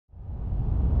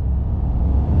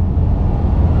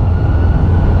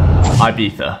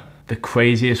Ibiza, the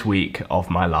craziest week of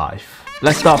my life.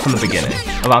 Let's start from the beginning.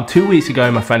 Around 2 weeks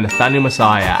ago, my friend Nathaniel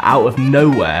Messiah, out of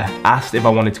nowhere, asked if I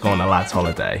wanted to go on a lad's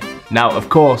holiday. Now, of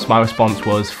course, my response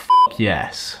was, F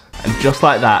yes. And just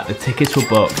like that, the tickets were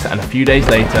booked, and a few days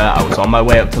later, I was on my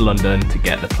way up to London to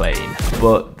get the plane.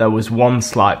 But there was one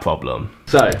slight problem.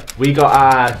 So, we got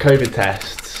our COVID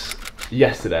tests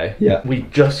yesterday. Yeah. We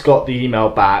just got the email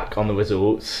back on the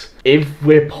results. If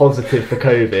we're positive for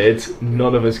COVID,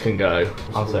 none of us can go.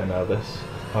 I'm so nervous.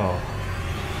 Oh.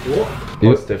 What?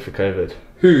 Positive for COVID.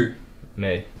 Who?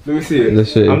 Me. Let me see it.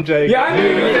 Let's see. I'm Jake. Yeah,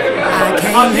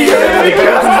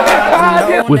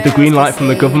 With the green light from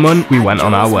the government, we went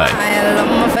on our way.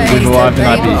 We've arrived in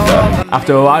Ibiza.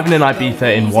 After arriving in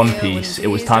Ibiza in one piece, it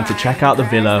was time to check out the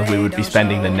villa we would be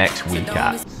spending the next week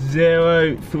at.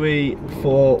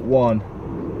 0341.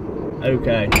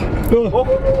 Okay.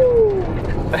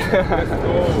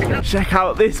 Check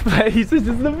out this place. This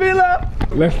is the villa.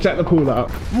 Let's check the pool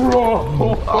out.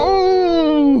 bro.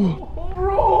 Oh!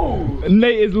 Bro.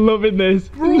 Nate is loving this.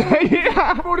 Bro,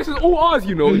 this is all ours,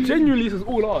 you know. Genuinely, this is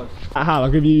all ours. I'll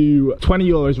give you 20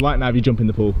 euros right now if you jump in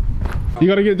the pool. You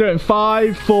gotta do it in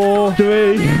 5, 4,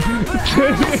 3, 2.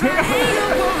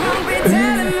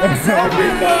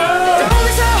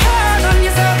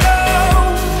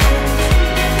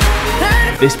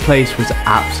 This place was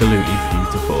absolutely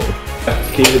beautiful.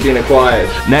 Keep it being acquired.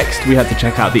 Next, we had to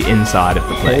check out the inside of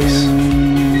the place.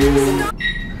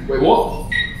 Wait, what?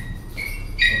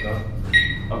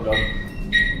 I'm done.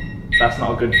 That's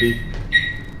not a good beep.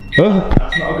 Huh?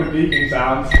 That's not a good beeping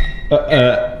sound.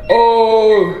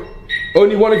 Oh!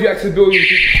 Only one of you actually built it.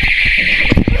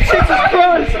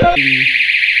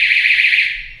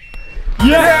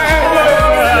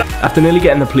 Yeah! After nearly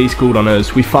getting the police called on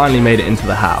us, we finally made it into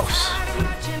the house.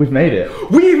 We've made it.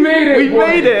 We made it! We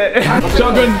made it!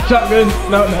 Shotgun, shotgun.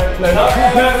 No.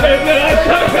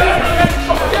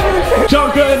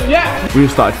 Shotgun, yeah! We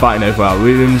started fighting over our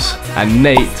rooms, and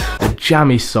Nate, the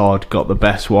jammy sod, got the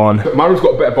best one. My room's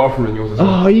got a better bathroom than yours as well.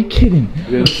 Oh, are you kidding?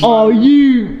 Yeah. Oh,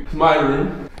 you! It's my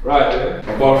room. Right there.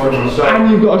 My bathroom and shower. And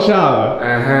you've got a shower.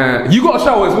 You got a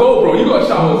shower as well, bro. You got a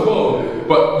shower as well.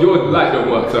 But your light don't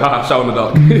work, so haha, shower in the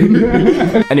dark.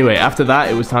 Anyway, after that,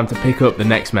 it was time to pick up the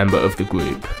next member of the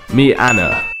group. Meet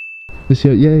Anna.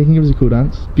 Yeah, you can give us a cool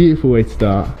dance. Beautiful way to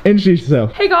start. Introduce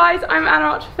yourself. Hey guys, I'm Anna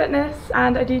Archer Fitness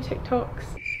and I do TikToks.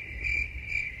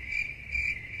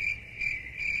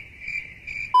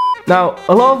 Now,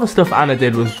 a lot of the stuff Anna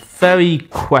did was very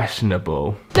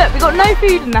questionable. Look, we got no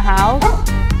food in the house.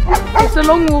 It's a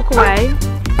long walk away.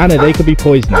 Anna, they could be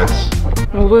poisonous.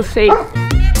 Well, we'll see.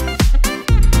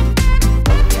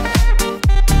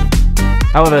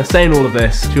 However, saying all of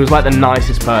this, she was like the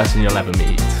nicest person you'll ever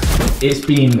meet. It's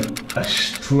been a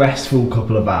stressful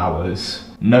couple of hours.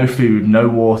 No food, no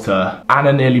water.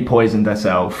 Anna nearly poisoned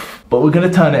herself, but we're gonna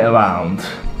turn it around.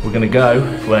 We're gonna go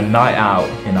for a night out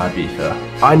in Ibiza.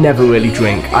 I never really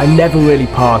drink, I never really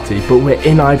party, but we're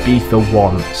in Ibiza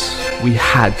once. We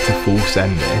had to full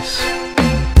send this.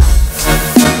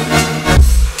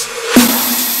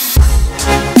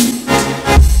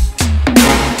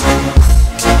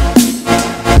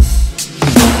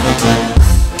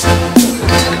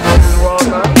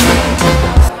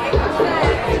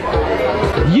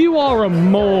 You are a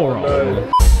moron.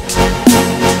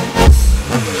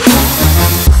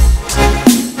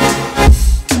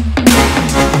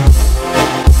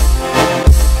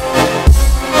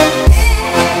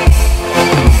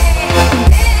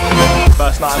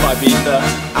 First night in Ibiza,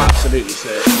 absolutely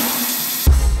sick.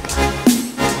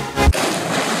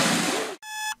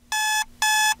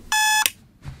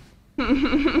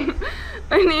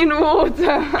 I need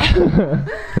water.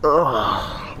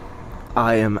 Ugh,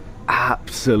 I am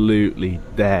absolutely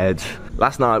dead.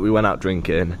 Last night we went out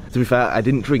drinking. To be fair, I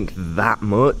didn't drink that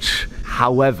much.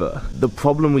 However, the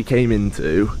problem we came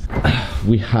into,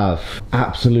 We have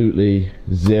absolutely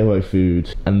zero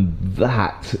food, and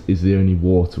that is the only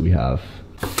water we have.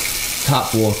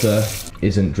 Tap water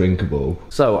isn't drinkable.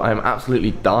 so I'm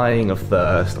absolutely dying of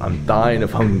thirst. I'm dying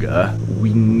of hunger.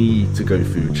 We need to go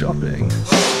food shopping.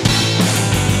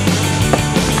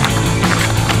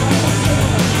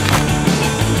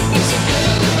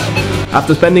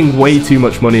 After spending way too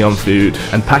much money on food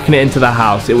and packing it into the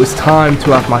house, it was time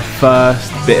to have my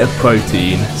first bit of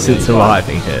protein since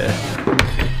arriving here.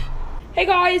 Hey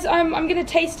guys, I'm gonna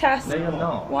taste test. No, you're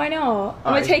not. Why not?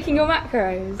 Am I taking your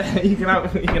macros? you can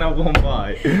have one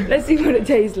bite. Let's see what it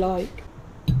tastes like.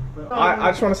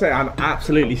 I just want to say I'm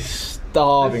absolutely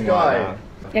starving right now.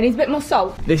 Yeah, needs a bit more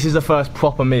salt. This is the first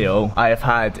proper meal I have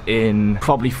had in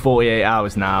probably 48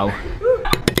 hours now.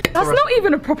 That's not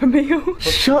even a proper meal.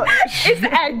 Shut. It's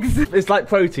eggs. It's like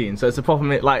protein, so it's a proper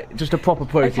meal, like just a proper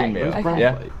protein meal. Okay.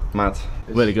 Yeah. Mad.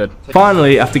 Really good.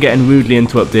 Finally, after getting rudely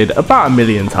interrupted about 1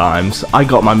 million times, I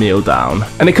got my meal down.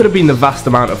 And it could have been the vast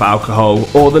amount of alcohol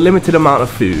or the limited amount of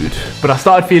food, but I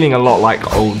started feeling a lot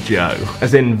like old Joe,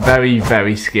 as in very,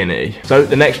 very skinny. So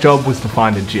the next job was to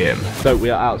find a gym. So we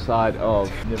are outside of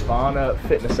Nirvana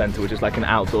Fitness Center, which is like an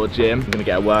outdoor gym. I'm gonna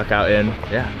get a workout in.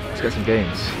 Yeah, let's get some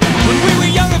gains. When we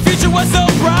were young, the future was so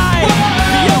bright.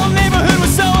 The old neighborhood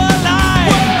was so alive.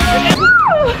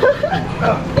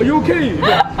 Are you okay?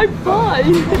 I'm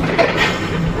fine.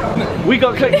 We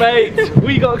got clickbait!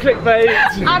 We got clickbait!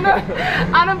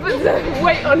 Anna put the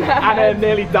weight on her Anna head.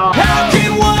 nearly died. How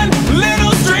can one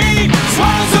little street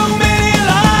swallow so many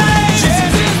lives?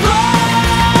 Chance is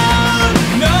blown,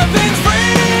 nothing's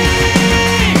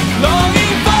free.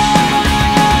 Longing for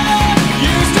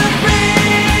used to be,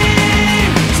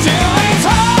 still ain't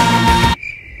hard.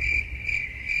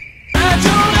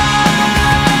 Fragile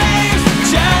lives,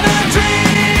 shattered dreams.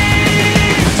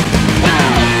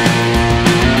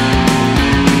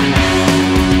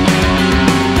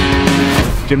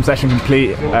 Gym session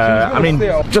complete. I mean,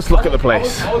 just look at the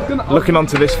place. Looking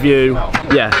onto this view,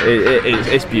 yeah,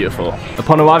 it's beautiful.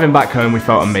 Upon arriving back home, we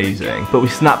felt amazing, but we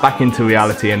snapped back into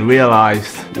reality and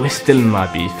realised we're still in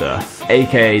Ibiza,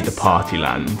 aka the party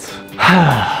land.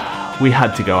 We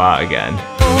had to go out again.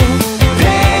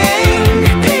 Pink,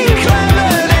 pink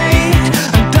lemonade,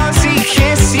 does he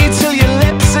kiss you till your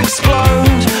lips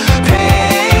explode?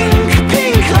 Pink,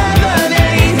 pink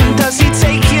lemonade, does he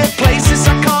take you places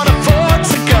I can't afford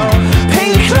to go?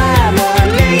 Pink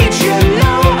lemonade, you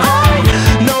know I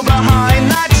know behind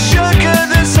that sugar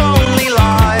there's only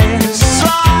lies,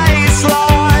 lies,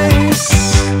 lies.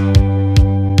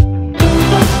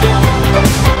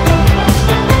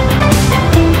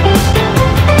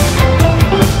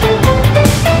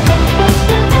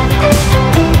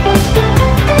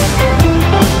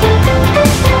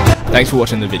 Thanks for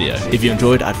watching the video. If you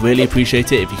enjoyed, I'd really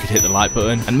appreciate it if you could hit the like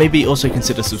button and maybe also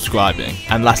consider subscribing.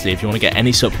 And lastly, if you want to get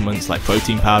any supplements like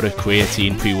protein powder,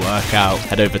 creatine, pre-workout,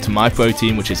 head over to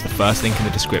MyProtein, which is the first link in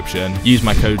the description. Use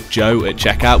my code JOE at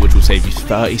checkout, which will save you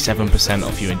 37%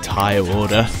 off your entire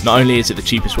order. Not only is it the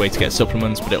cheapest way to get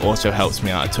supplements, but it also helps me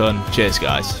out a ton. Cheers,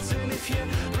 guys.